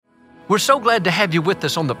We're so glad to have you with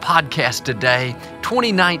us on the podcast today.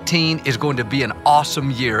 2019 is going to be an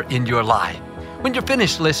awesome year in your life. When you're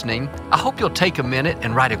finished listening, I hope you'll take a minute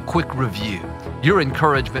and write a quick review. Your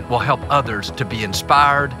encouragement will help others to be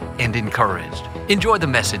inspired and encouraged. Enjoy the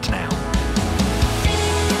message now.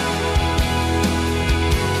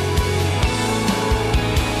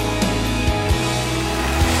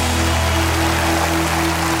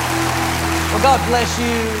 Well, God bless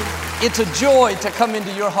you. It's a joy to come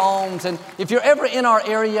into your homes. And if you're ever in our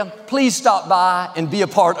area, please stop by and be a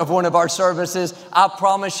part of one of our services. I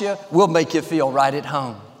promise you, we'll make you feel right at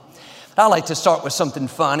home. I like to start with something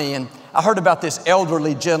funny. And I heard about this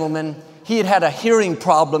elderly gentleman. He had had a hearing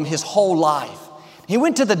problem his whole life. He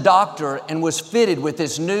went to the doctor and was fitted with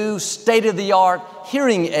this new state-of-the-art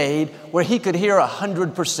hearing aid where he could hear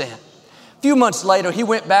 100%. A few months later, he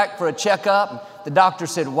went back for a checkup. The doctor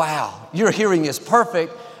said, "Wow, your hearing is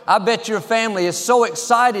perfect. I bet your family is so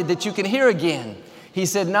excited that you can hear again." He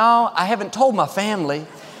said, "No, I haven't told my family.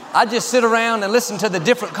 I just sit around and listen to the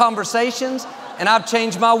different conversations, and I've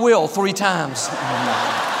changed my will 3 times.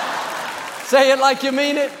 Say it like you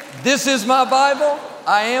mean it. This is my Bible.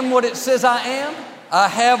 I am what it says I am. I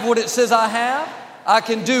have what it says I have. I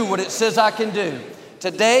can do what it says I can do.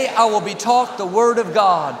 Today I will be taught the Word of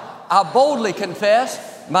God. I boldly confess,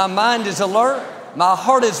 my mind is alert, my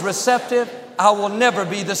heart is receptive. I will never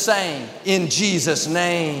be the same. In Jesus'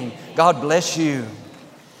 name, God bless you."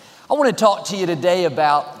 I want to talk to you today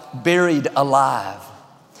about buried alive.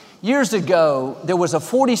 Years ago, there was a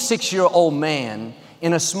 46-year-old man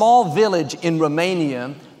in a small village in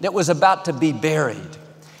Romania that was about to be buried.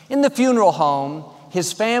 In the funeral home,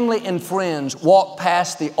 his family and friends walked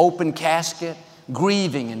past the open casket,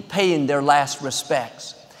 grieving and paying their last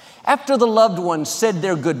respects. After the loved ones said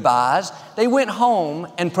their goodbyes, they went home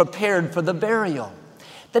and prepared for the burial.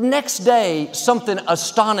 The next day, something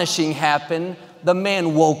astonishing happened. The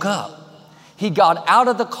man woke up. He got out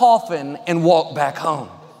of the coffin and walked back home.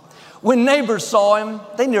 When neighbors saw him,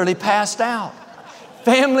 they nearly passed out.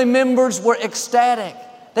 Family members were ecstatic.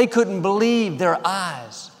 They couldn't believe their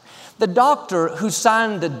eyes. The doctor who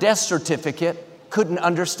signed the death certificate couldn't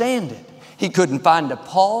understand it. He couldn't find a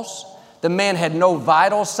pulse. The man had no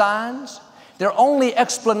vital signs. Their only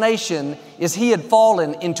explanation is he had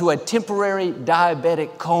fallen into a temporary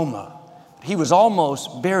diabetic coma. He was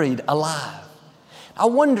almost buried alive. I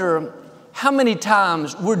wonder how many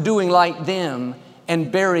times we're doing like them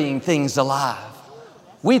and burying things alive.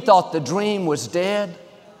 We thought the dream was dead.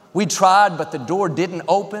 We tried, but the door didn't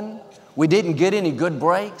open. We didn't get any good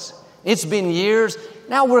breaks. It's been years.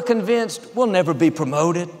 Now we're convinced we'll never be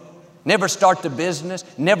promoted, never start the business,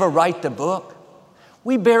 never write the book.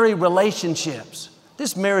 We bury relationships.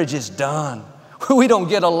 This marriage is done. We don't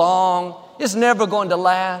get along. It's never going to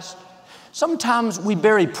last. Sometimes we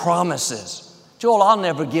bury promises. Joel, I'll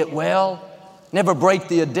never get well, never break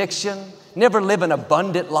the addiction, never live an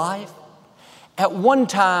abundant life. At one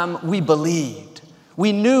time, we believed.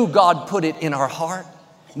 We knew God put it in our heart.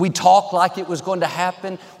 We talked like it was going to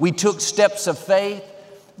happen. We took steps of faith.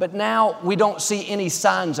 But now we don't see any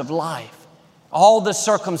signs of life. All the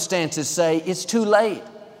circumstances say it's too late,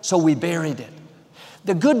 so we buried it.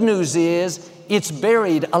 The good news is it's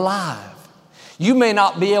buried alive. You may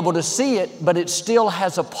not be able to see it, but it still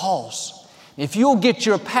has a pulse. If you'll get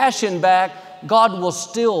your passion back, God will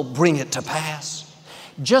still bring it to pass.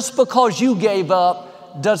 Just because you gave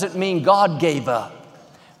up doesn't mean God gave up.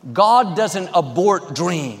 God doesn't abort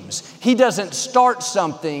dreams. He doesn't start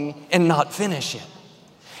something and not finish it.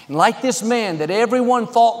 And like this man that everyone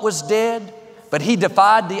thought was dead, but he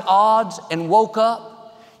defied the odds and woke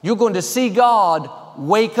up, you're going to see God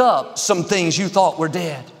wake up some things you thought were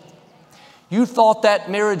dead. You thought that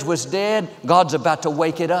marriage was dead, God's about to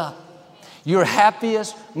wake it up. Your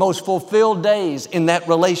happiest, most fulfilled days in that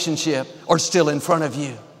relationship are still in front of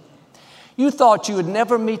you. You thought you would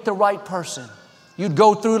never meet the right person. You'd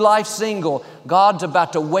go through life single. God's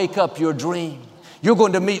about to wake up your dream. You're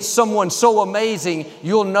going to meet someone so amazing,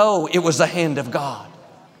 you'll know it was the hand of God.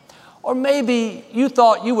 Or maybe you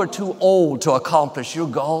thought you were too old to accomplish your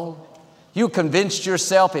goal. You convinced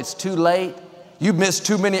yourself it's too late. You missed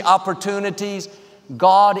too many opportunities.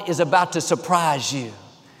 God is about to surprise you.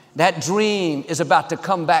 That dream is about to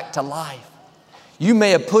come back to life. You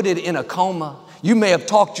may have put it in a coma. You may have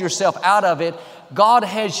talked yourself out of it. God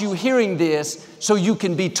has you hearing this so you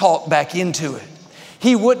can be talked back into it.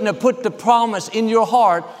 He wouldn't have put the promise in your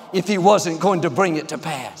heart if He wasn't going to bring it to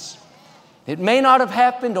pass. It may not have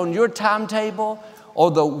happened on your timetable or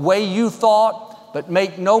the way you thought, but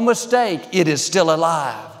make no mistake, it is still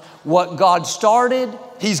alive. What God started,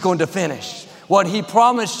 He's going to finish. What He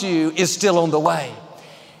promised you is still on the way.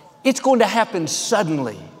 It's going to happen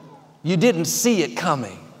suddenly. You didn't see it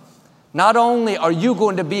coming. Not only are you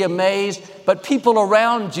going to be amazed, but people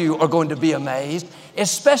around you are going to be amazed,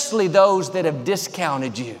 especially those that have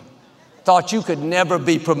discounted you, thought you could never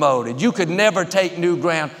be promoted, you could never take new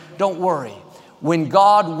ground. Don't worry. When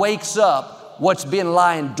God wakes up what's been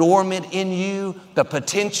lying dormant in you, the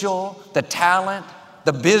potential, the talent,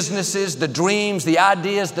 the businesses, the dreams, the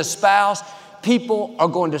ideas, the spouse, people are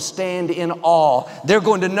going to stand in awe. They're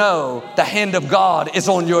going to know the hand of God is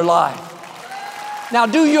on your life. Now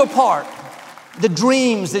do your part. The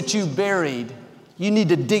dreams that you buried, you need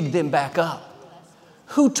to dig them back up.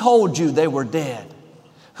 Who told you they were dead?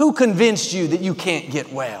 Who convinced you that you can't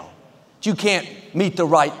get well, that you can't meet the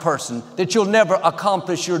right person, that you'll never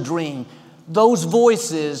accomplish your dream? Those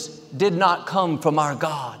voices did not come from our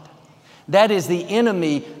God. That is the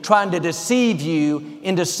enemy trying to deceive you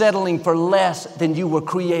into settling for less than you were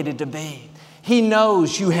created to be. He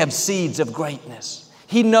knows you have seeds of greatness.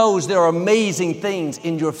 He knows there are amazing things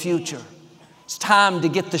in your future. It's time to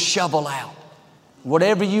get the shovel out.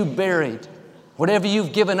 Whatever you buried, whatever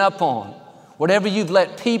you've given up on, whatever you've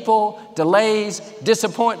let people, delays,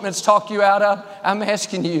 disappointments talk you out of, I'm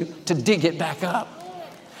asking you to dig it back up.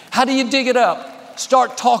 How do you dig it up?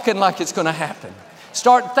 Start talking like it's going to happen.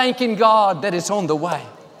 Start thanking God that it's on the way.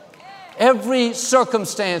 Every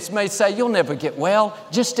circumstance may say, you'll never get well.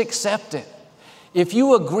 Just accept it. If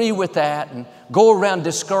you agree with that and go around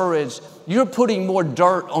discouraged, you're putting more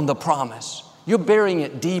dirt on the promise. You're burying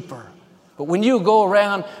it deeper. But when you go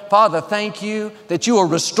around, Father, thank you that you are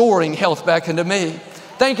restoring health back into me.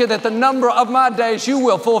 Thank you that the number of my days you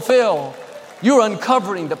will fulfill. You're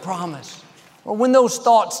uncovering the promise. Or when those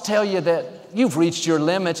thoughts tell you that you've reached your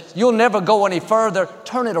limits, you'll never go any further,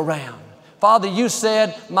 turn it around. Father, you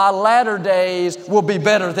said my latter days will be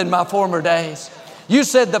better than my former days. You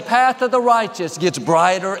said the path of the righteous gets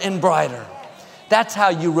brighter and brighter. That's how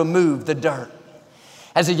you remove the dirt.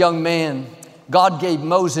 As a young man, God gave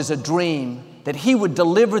Moses a dream that he would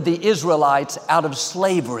deliver the Israelites out of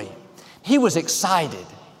slavery. He was excited.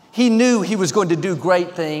 He knew he was going to do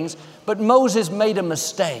great things, but Moses made a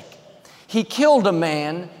mistake. He killed a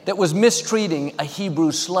man that was mistreating a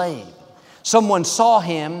Hebrew slave. Someone saw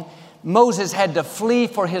him. Moses had to flee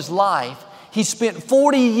for his life. He spent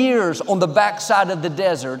 40 years on the backside of the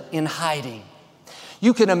desert in hiding.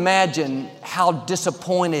 You can imagine how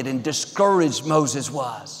disappointed and discouraged Moses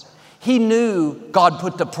was. He knew God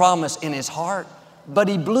put the promise in his heart, but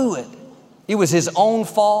he blew it. It was his own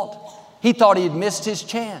fault. He thought he had missed his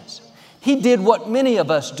chance. He did what many of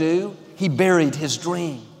us do. He buried his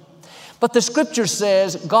dream. But the scripture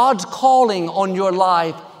says God's calling on your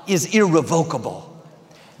life is irrevocable.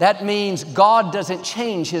 That means God doesn't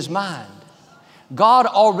change his mind. God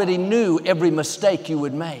already knew every mistake you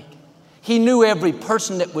would make. He knew every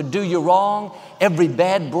person that would do you wrong, every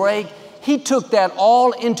bad break. He took that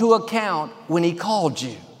all into account when he called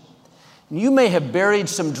you. You may have buried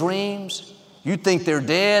some dreams. You think they're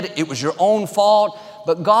dead. It was your own fault.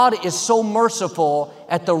 But God is so merciful.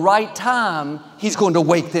 At the right time, he's going to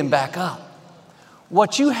wake them back up.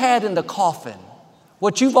 What you had in the coffin,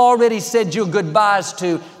 what you've already said your goodbyes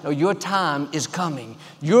to, no, your time is coming.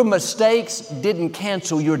 Your mistakes didn't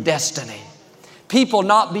cancel your destiny. People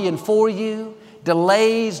not being for you,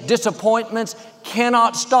 delays, disappointments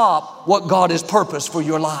cannot stop what God has purposed for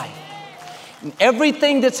your life. And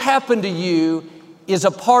everything that's happened to you is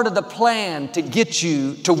a part of the plan to get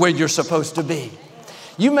you to where you're supposed to be.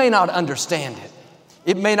 You may not understand it.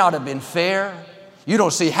 It may not have been fair. You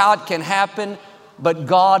don't see how it can happen. But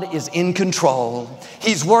God is in control.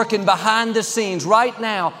 He's working behind the scenes right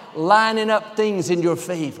now, lining up things in your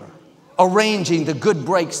favor, arranging the good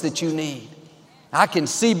breaks that you need. I can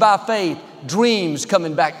see by faith dreams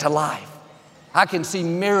coming back to life. I can see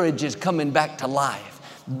marriages coming back to life.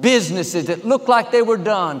 Businesses that look like they were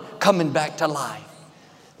done coming back to life.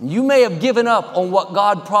 You may have given up on what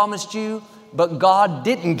God promised you, but God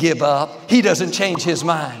didn't give up. He doesn't change his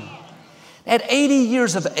mind. At 80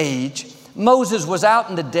 years of age, Moses was out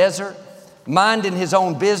in the desert, minding his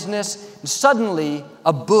own business. And suddenly,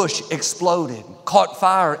 a bush exploded, caught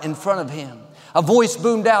fire in front of him. A voice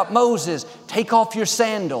boomed out, Moses, take off your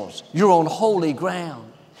sandals. You're on holy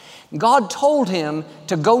ground. God told him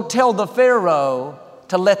to go tell the Pharaoh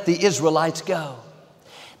to let the Israelites go.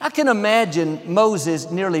 I can imagine Moses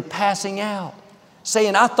nearly passing out,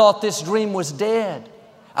 saying, I thought this dream was dead.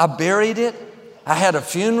 I buried it. I had a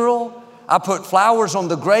funeral. I put flowers on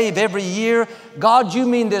the grave every year. God, you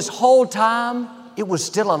mean this whole time it was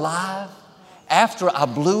still alive? After I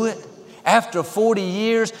blew it? After 40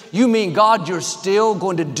 years? You mean, God, you're still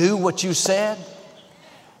going to do what you said?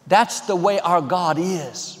 That's the way our God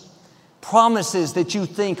is. promises that you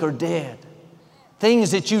think are dead,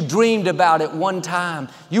 things that you dreamed about at one time.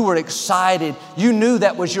 You were excited. You knew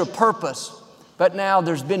that was your purpose. But now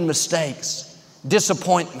there's been mistakes,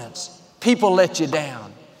 disappointments. People let you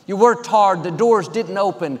down. You worked hard. The doors didn't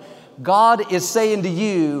open. God is saying to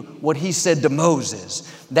you what He said to Moses.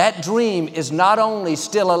 That dream is not only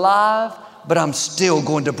still alive, but I'm still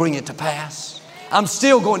going to bring it to pass. I'm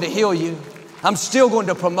still going to heal you. I'm still going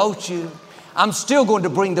to promote you. I'm still going to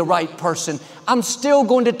bring the right person. I'm still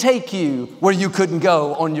going to take you where you couldn't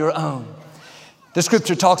go on your own. The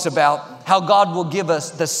scripture talks about how God will give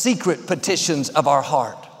us the secret petitions of our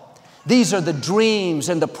heart. These are the dreams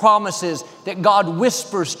and the promises that God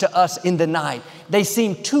whispers to us in the night. They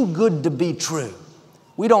seem too good to be true.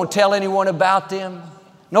 We don't tell anyone about them.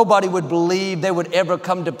 Nobody would believe they would ever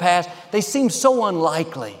come to pass. They seem so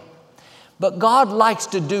unlikely. But God likes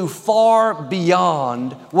to do far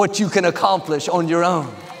beyond what you can accomplish on your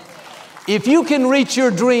own. If you can reach your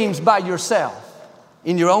dreams by yourself,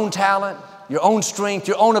 in your own talent, your own strength,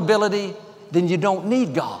 your own ability, then you don't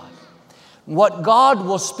need God. What God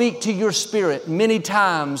will speak to your spirit many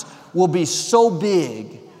times will be so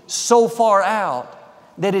big, so far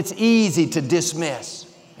out, that it's easy to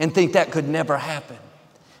dismiss and think that could never happen.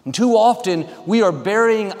 And too often we are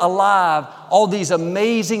burying alive all these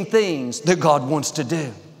amazing things that God wants to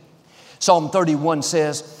do. Psalm 31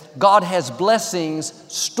 says, God has blessings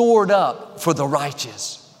stored up for the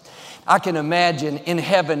righteous. I can imagine in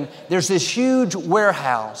heaven there's this huge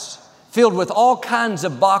warehouse filled with all kinds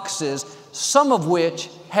of boxes, some of which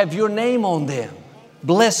have your name on them.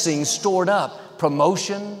 Blessings stored up,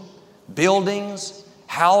 promotion, buildings,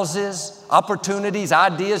 houses, opportunities,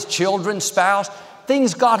 ideas, children, spouse,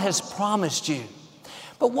 things God has promised you.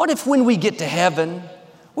 But what if when we get to heaven,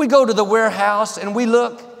 we go to the warehouse and we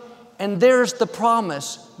look and there's the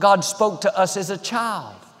promise God spoke to us as a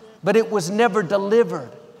child, but it was never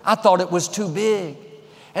delivered. I thought it was too big.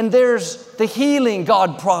 And there's the healing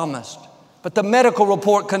God promised, but the medical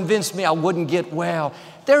report convinced me I wouldn't get well.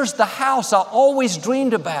 There's the house I always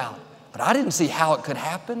dreamed about, but I didn't see how it could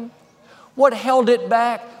happen. What held it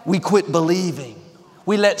back? We quit believing.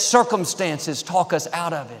 We let circumstances talk us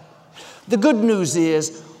out of it. The good news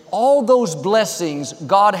is all those blessings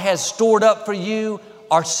God has stored up for you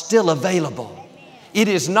are still available. It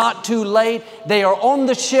is not too late. They are on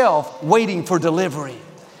the shelf waiting for delivery.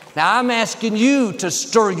 Now I'm asking you to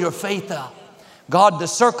stir your faith up. God, the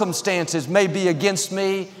circumstances may be against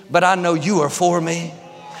me, but I know you are for me.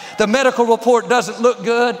 The medical report doesn't look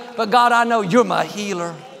good, but God, I know you're my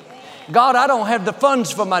healer. God, I don't have the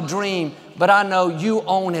funds for my dream, but I know you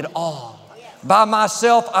own it all. By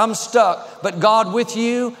myself, I'm stuck, but God, with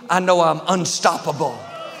you, I know I'm unstoppable.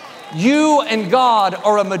 You and God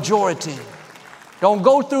are a majority. Don't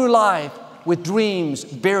go through life with dreams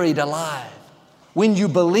buried alive. When you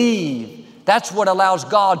believe, that's what allows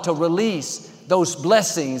God to release those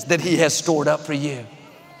blessings that He has stored up for you.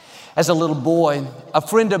 As a little boy, a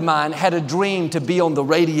friend of mine had a dream to be on the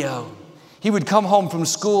radio. He would come home from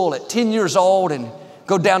school at 10 years old and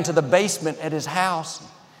go down to the basement at his house.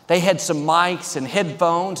 They had some mics and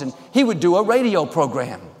headphones, and he would do a radio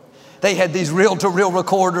program. They had these reel-to-reel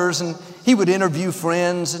recorders, and he would interview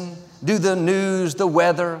friends and do the news, the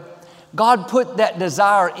weather. God put that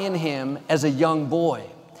desire in him as a young boy.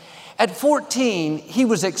 At 14, he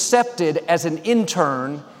was accepted as an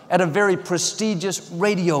intern at a very prestigious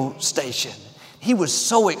radio station. He was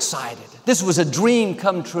so excited. This was a dream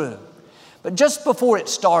come true. But just before it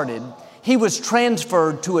started, he was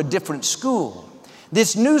transferred to a different school.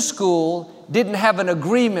 This new school didn't have an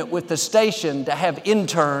agreement with the station to have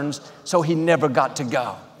interns, so he never got to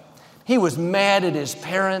go. He was mad at his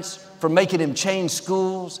parents for making him change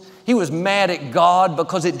schools. He was mad at God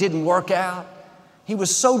because it didn't work out. He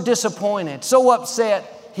was so disappointed, so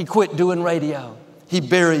upset, he quit doing radio. He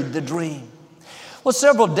buried the dream. Well,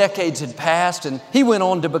 several decades had passed, and he went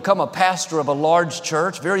on to become a pastor of a large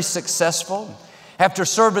church, very successful. After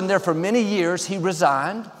serving there for many years, he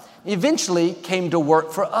resigned, eventually came to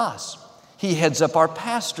work for us. He heads up our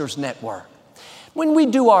pastors network. When we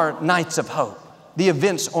do our Nights of Hope, the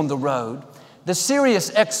events on the road, the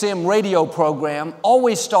Sirius XM radio program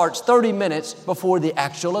always starts 30 minutes before the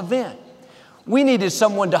actual event. We needed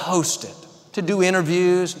someone to host it, to do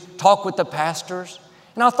interviews, talk with the pastors.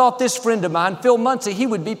 And I thought this friend of mine, Phil Muncie, he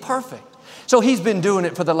would be perfect. So he's been doing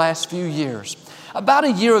it for the last few years. About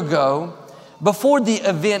a year ago, before the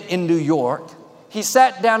event in New York, he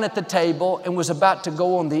sat down at the table and was about to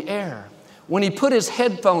go on the air. When he put his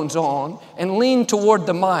headphones on and leaned toward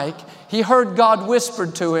the mic, he heard God whisper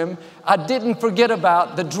to him, "I didn't forget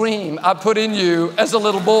about the dream I put in you as a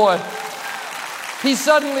little boy." He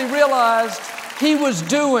suddenly realized he was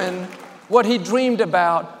doing what he dreamed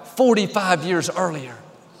about 45 years earlier.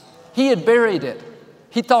 He had buried it.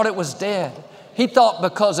 He thought it was dead. He thought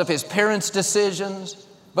because of his parents' decisions,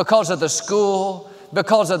 because of the school,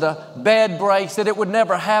 because of the bad breaks, that it would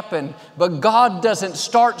never happen. But God doesn't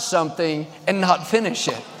start something and not finish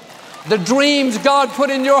it. The dreams God put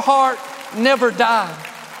in your heart never die.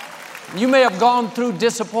 You may have gone through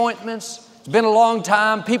disappointments. It's been a long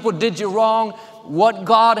time. People did you wrong. What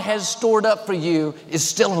God has stored up for you is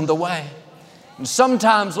still on the way. And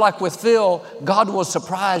sometimes, like with Phil, God will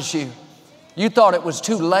surprise you. You thought it was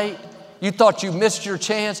too late. You thought you missed your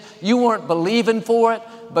chance. You weren't believing for it.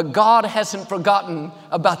 But God hasn't forgotten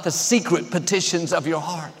about the secret petitions of your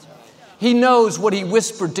heart. He knows what He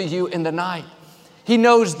whispered to you in the night. He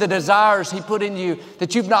knows the desires He put in you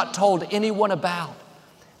that you've not told anyone about.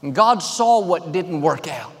 And God saw what didn't work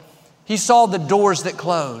out. He saw the doors that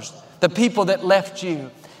closed, the people that left you.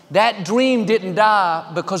 That dream didn't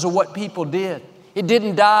die because of what people did. It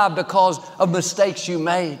didn't die because of mistakes you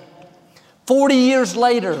made. 40 years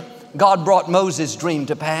later, God brought Moses' dream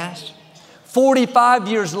to pass. 45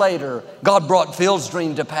 years later, God brought Phil's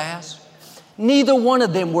dream to pass. Neither one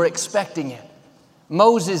of them were expecting it.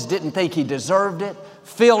 Moses didn't think he deserved it.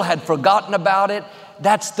 Phil had forgotten about it.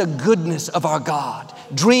 That's the goodness of our God.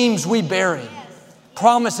 Dreams we bury,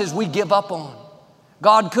 promises we give up on.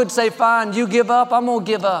 God could say, fine, you give up, I'm going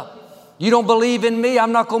to give up. You don't believe in me,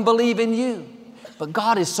 I'm not going to believe in you. But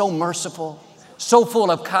God is so merciful, so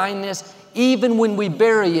full of kindness. Even when we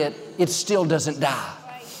bury it, it still doesn't die.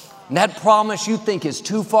 And that promise you think is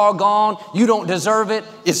too far gone, you don't deserve it,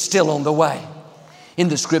 is still on the way. In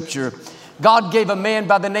the scripture, God gave a man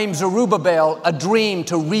by the name Zerubbabel a dream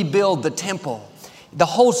to rebuild the temple. The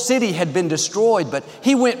whole city had been destroyed, but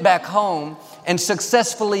he went back home and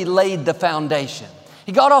successfully laid the foundation.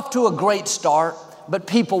 He got off to a great start, but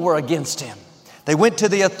people were against him. They went to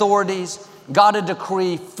the authorities, got a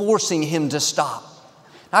decree forcing him to stop.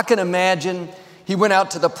 I can imagine he went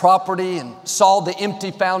out to the property and saw the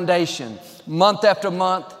empty foundation month after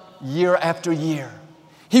month, year after year.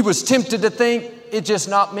 He was tempted to think it's just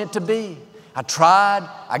not meant to be. I tried,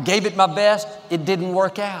 I gave it my best, it didn't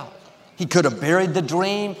work out. He could have buried the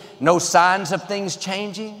dream, no signs of things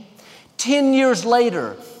changing. 10 years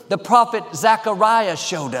later, the prophet Zechariah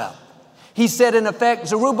showed up. He said, in effect,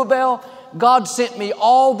 Zerubbabel, God sent me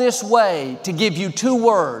all this way to give you 2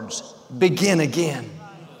 words, begin again.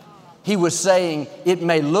 He was saying, it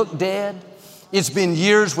may look dead. It's been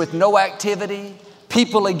years with no activity,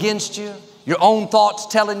 people against you, your own thoughts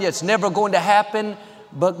telling you it's never going to happen.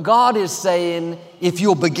 But God is saying, if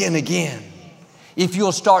you'll begin again, if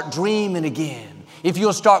you'll start dreaming again, if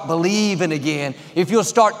you'll start believing again, if you'll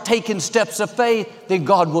start taking steps of faith, then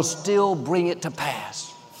God will still bring it to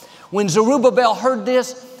pass. When Zerubbabel heard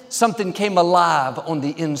this, something came alive on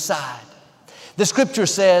the inside. The scripture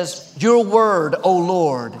says, your word, O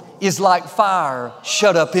Lord, is like fire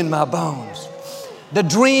shut up in my bones. The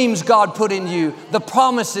dreams God put in you, the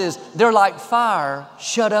promises, they're like fire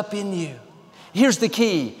shut up in you. Here's the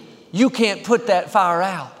key. You can't put that fire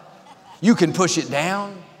out. You can push it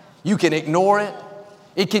down. You can ignore it.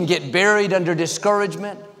 It can get buried under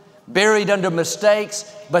discouragement, buried under mistakes,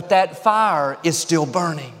 but that fire is still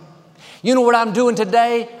burning. You know what I'm doing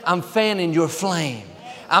today? I'm fanning your flame.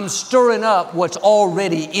 I'm stirring up what's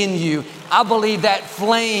already in you. I believe that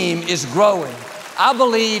flame is growing. I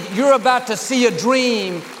believe you're about to see a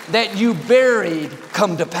dream that you buried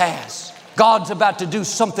come to pass. God's about to do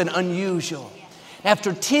something unusual.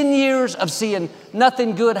 After 10 years of seeing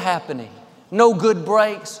nothing good happening, no good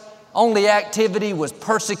breaks, only activity was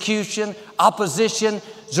persecution, opposition,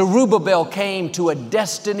 Zerubbabel came to a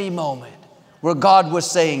destiny moment where God was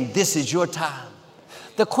saying, this is your time.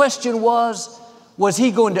 The question was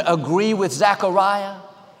he going to agree with Zechariah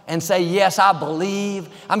and say, yes, I believe,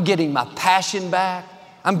 I'm getting my passion back,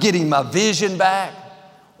 I'm getting my vision back?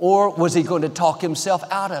 Or was he going to talk himself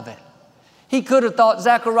out of it? He could have thought,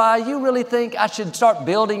 Zechariah, you really think I should start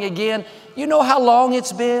building again? You know how long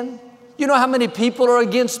it's been? You know how many people are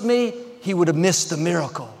against me? He would have missed the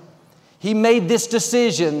miracle. He made this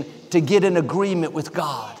decision to get in agreement with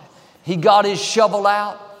God. He got his shovel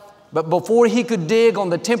out, but before he could dig on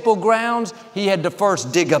the temple grounds, he had to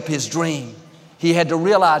first dig up his dream. He had to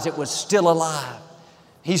realize it was still alive.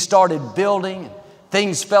 He started building, and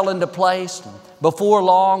things fell into place. And before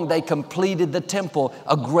long, they completed the temple,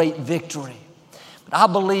 a great victory. But I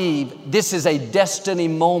believe this is a destiny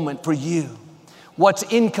moment for you. What's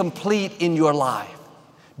incomplete in your life,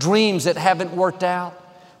 dreams that haven't worked out,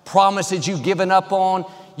 promises you've given up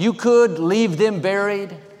on, you could leave them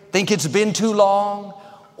buried, think it's been too long,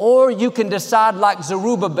 Or you can decide like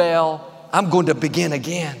Zerubbabel, I'm going to begin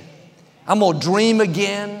again. I'm going to dream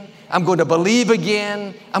again. I'm going to believe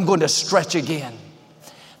again. I'm going to stretch again.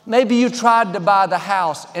 Maybe you tried to buy the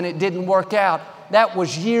house and it didn't work out. That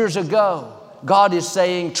was years ago. God is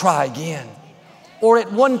saying, try again. Or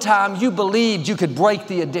at one time you believed you could break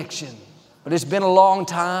the addiction, but it's been a long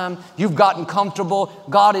time. You've gotten comfortable.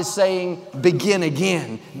 God is saying, begin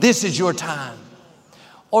again. This is your time.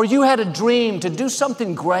 Or you had a dream to do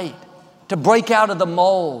something great, to break out of the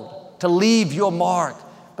mold, to leave your mark,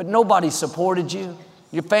 but nobody supported you.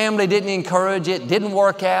 Your family didn't encourage it, didn't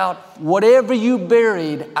work out. Whatever you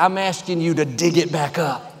buried, I'm asking you to dig it back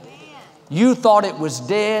up. You thought it was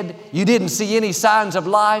dead. You didn't see any signs of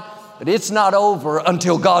life, but it's not over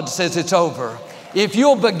until God says it's over. If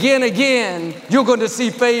you'll begin again, you're going to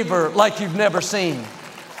see favor like you've never seen.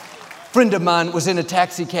 A friend of mine was in a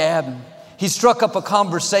taxi cab. He struck up a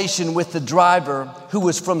conversation with the driver who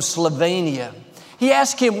was from Slovenia. He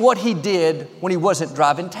asked him what he did when he wasn't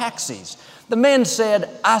driving taxis. The man said,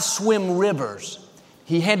 I swim rivers.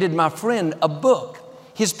 He handed my friend a book.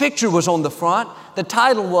 His picture was on the front. The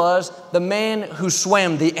title was The Man Who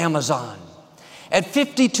Swam the Amazon. At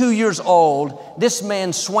 52 years old, this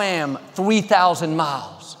man swam 3,000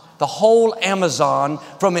 miles, the whole Amazon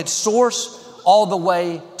from its source all the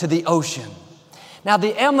way to the ocean. Now,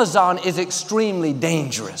 the Amazon is extremely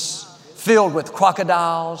dangerous, filled with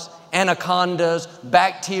crocodiles, anacondas,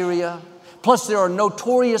 bacteria. Plus, there are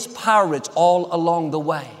notorious pirates all along the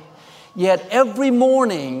way. Yet every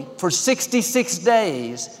morning for 66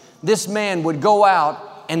 days, this man would go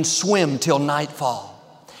out and swim till nightfall.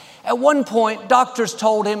 At one point, doctors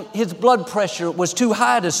told him his blood pressure was too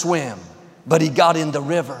high to swim, but he got in the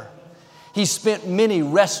river. He spent many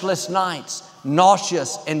restless nights,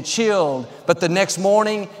 nauseous and chilled, but the next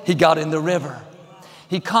morning he got in the river.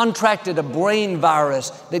 He contracted a brain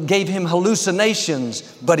virus that gave him hallucinations,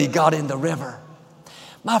 but he got in the river.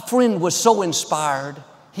 My friend was so inspired,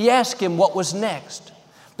 he asked him what was next.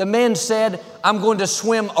 The man said, I'm going to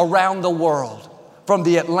swim around the world, from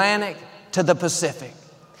the Atlantic to the Pacific.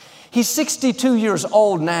 He's 62 years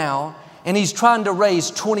old now, and he's trying to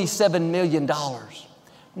raise $27 million.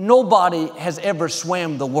 Nobody has ever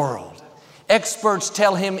swam the world. Experts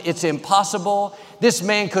tell him it's impossible. This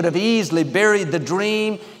man could have easily buried the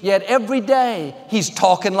dream, yet every day he's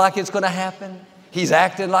talking like it's going to happen. He's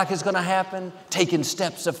acting like it's going to happen, taking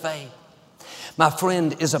steps of faith. My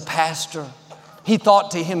friend is a pastor. He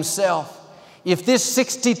thought to himself, if this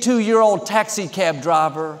 62-year-old taxi cab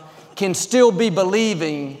driver can still be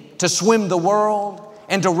believing to swim the world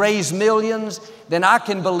and to raise millions, then I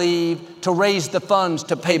can believe to raise the funds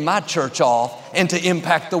to pay my church off and to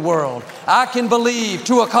impact the world. I can believe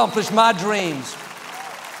to accomplish my dreams.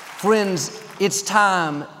 Friends, it's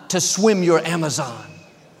time to swim your Amazon.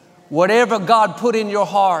 Whatever God put in your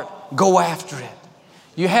heart, go after it.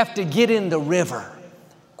 You have to get in the river.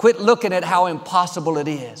 Quit looking at how impossible it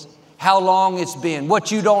is, how long it's been,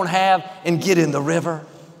 what you don't have, and get in the river.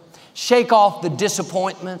 Shake off the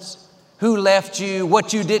disappointments, who left you,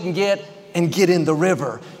 what you didn't get, and get in the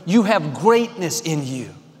river. You have greatness in you.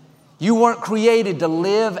 You weren't created to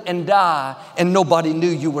live and die, and nobody knew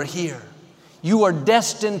you were here. You are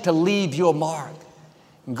destined to leave your mark.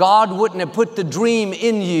 God wouldn't have put the dream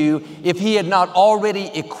in you if He had not already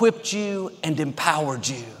equipped you and empowered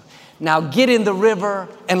you. Now get in the river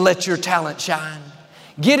and let your talent shine.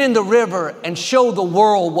 Get in the river and show the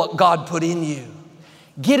world what God put in you.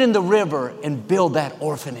 Get in the river and build that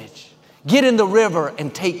orphanage. Get in the river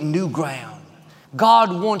and take new ground.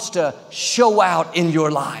 God wants to show out in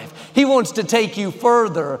your life. He wants to take you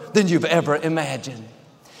further than you've ever imagined.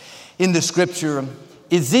 In the scripture,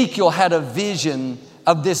 Ezekiel had a vision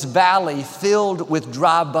of this valley filled with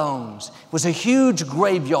dry bones. It was a huge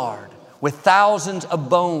graveyard with thousands of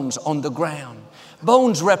bones on the ground.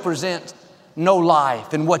 Bones represent no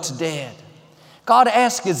life and what's dead. God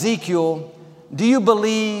asked Ezekiel, do you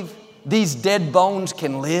believe these dead bones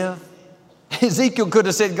can live? Ezekiel could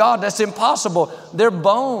have said, God, that's impossible. They're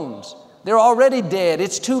bones. They're already dead.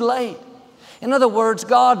 It's too late. In other words,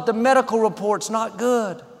 God, the medical report's not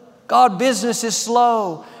good. God, business is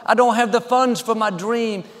slow. I don't have the funds for my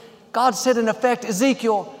dream. God said, in effect,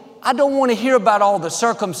 Ezekiel, I don't want to hear about all the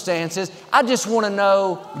circumstances. I just want to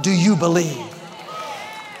know, do you believe?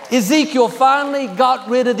 Ezekiel finally got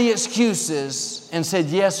rid of the excuses and said,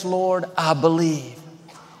 yes, Lord, I believe.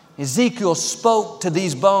 Ezekiel spoke to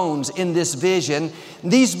these bones in this vision.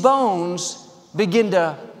 These bones begin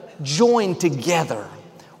to join together.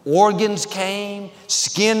 Organs came,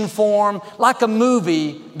 skin formed. Like a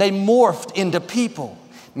movie, they morphed into people.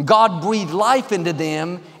 God breathed life into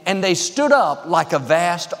them, and they stood up like a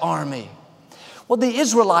vast army. Well, the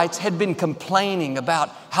Israelites had been complaining about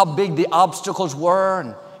how big the obstacles were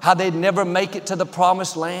and how they'd never make it to the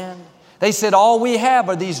promised land. They said, all we have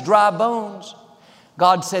are these dry bones.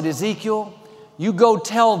 God said, Ezekiel, you go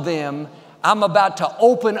tell them I'm about to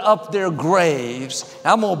open up their graves.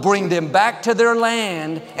 I'm going to bring them back to their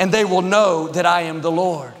land, and they will know that I am the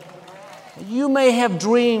Lord. You may have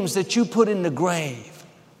dreams that you put in the grave,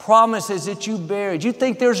 promises that you buried. You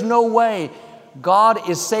think there's no way. God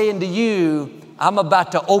is saying to you, I'm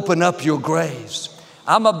about to open up your graves.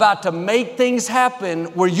 I'm about to make things happen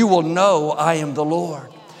where you will know I am the Lord.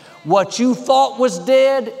 What you thought was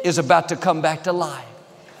dead is about to come back to life.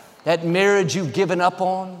 That marriage you've given up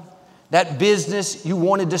on, that business you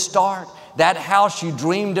wanted to start, that house you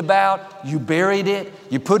dreamed about, you buried it,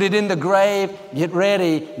 you put it in the grave, get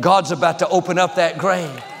ready, God's about to open up that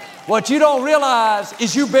grave. What you don't realize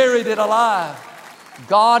is you buried it alive.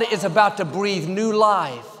 God is about to breathe new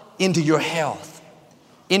life into your health,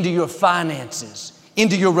 into your finances,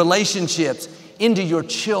 into your relationships, into your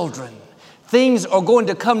children. Things are going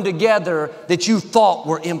to come together that you thought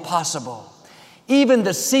were impossible. Even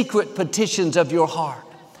the secret petitions of your heart,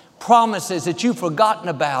 promises that you've forgotten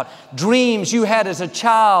about, dreams you had as a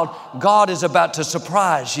child, God is about to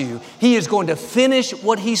surprise you. He is going to finish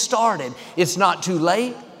what He started. It's not too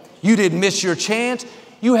late. You didn't miss your chance.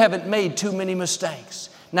 You haven't made too many mistakes.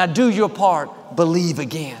 Now do your part. Believe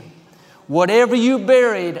again. Whatever you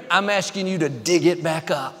buried, I'm asking you to dig it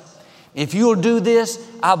back up. If you'll do this,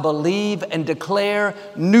 I believe and declare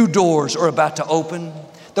new doors are about to open.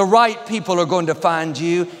 The right people are going to find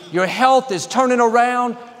you. Your health is turning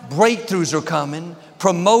around. Breakthroughs are coming.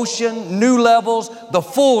 Promotion, new levels, the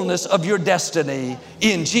fullness of your destiny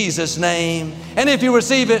in Jesus' name. And if you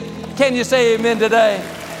receive it, can you say amen today?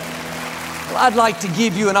 Well, I'd like to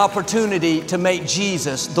give you an opportunity to make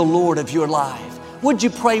Jesus the Lord of your life. Would you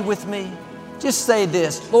pray with me? Just say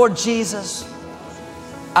this, Lord Jesus,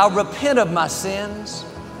 I repent of my sins.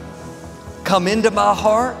 Come into my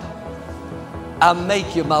heart. I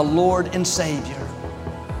make you my Lord and Savior.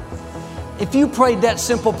 If you prayed that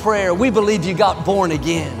simple prayer, we believe you got born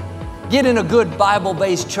again. Get in a good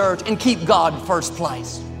Bible-based church and keep God first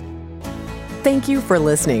place. Thank you for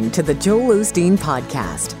listening to the Joel Osteen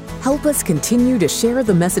Podcast. Help us continue to share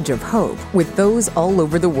the message of hope with those all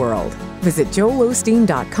over the world. Visit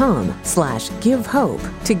joelosteen.com/give hope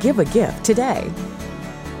to give a gift today.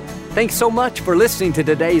 Thanks so much for listening to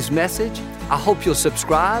today's message. I hope you'll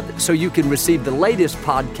subscribe so you can receive the latest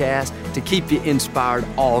podcast to keep you inspired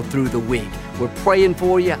all through the week. We're praying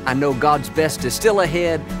for you. I know God's best is still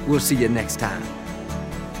ahead. We'll see you next time.